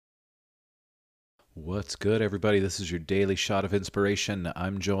What's good, everybody? This is your daily shot of inspiration.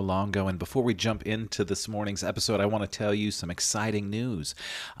 I'm Joe Longo, and before we jump into this morning's episode, I want to tell you some exciting news.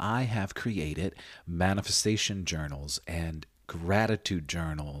 I have created manifestation journals and gratitude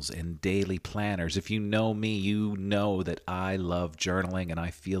journals and daily planners. If you know me, you know that I love journaling, and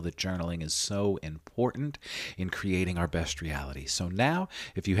I feel that journaling is so important in creating our best reality. So now,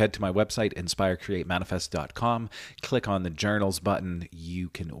 if you head to my website, inspirecreatemanifest.com, click on the journals button, you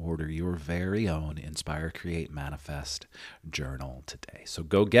can order your very own Inspire Create Manifest journal today. So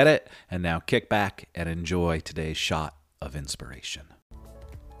go get it, and now kick back and enjoy today's shot of inspiration.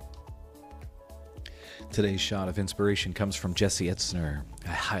 Today's shot of inspiration comes from Jesse Itzner. I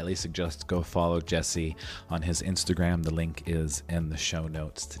highly suggest go follow Jesse on his Instagram. The link is in the show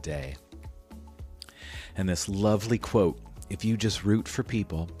notes today. And this lovely quote, "If you just root for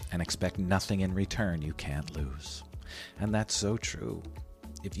people and expect nothing in return, you can't lose." And that's so true.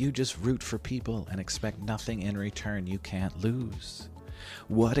 If you just root for people and expect nothing in return, you can't lose.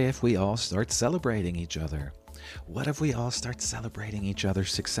 What if we all start celebrating each other? What if we all start celebrating each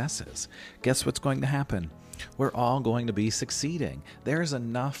other's successes? Guess what's going to happen? We're all going to be succeeding. There's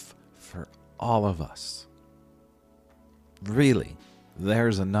enough for all of us. Really,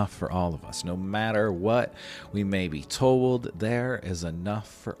 there's enough for all of us. No matter what we may be told, there is enough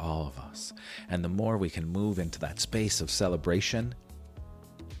for all of us. And the more we can move into that space of celebration,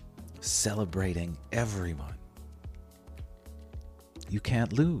 celebrating everyone, you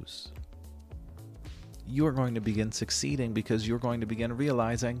can't lose. You're going to begin succeeding because you're going to begin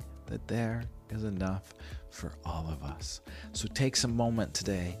realizing that there is enough for all of us. So take some moment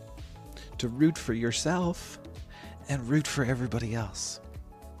today to root for yourself and root for everybody else.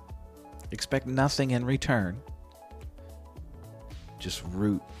 Expect nothing in return. Just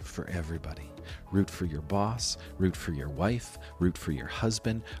root for everybody. Root for your boss, root for your wife, root for your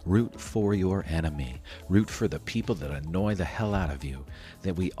husband, root for your enemy. Root for the people that annoy the hell out of you,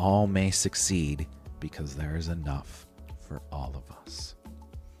 that we all may succeed because there is enough for all of us.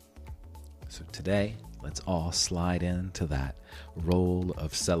 So today, let's all slide into that role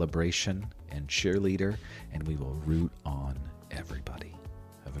of celebration and cheerleader, and we will root on everybody.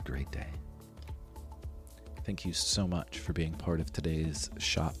 Have a great day. Thank you so much for being part of today's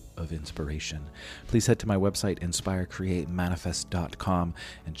shot of inspiration. Please head to my website, inspirecreatemanifest.com,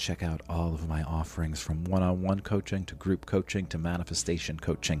 and check out all of my offerings, from one-on-one coaching to group coaching to manifestation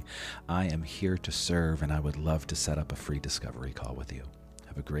coaching. I am here to serve, and I would love to set up a free discovery call with you.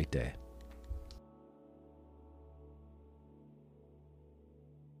 Have a great day.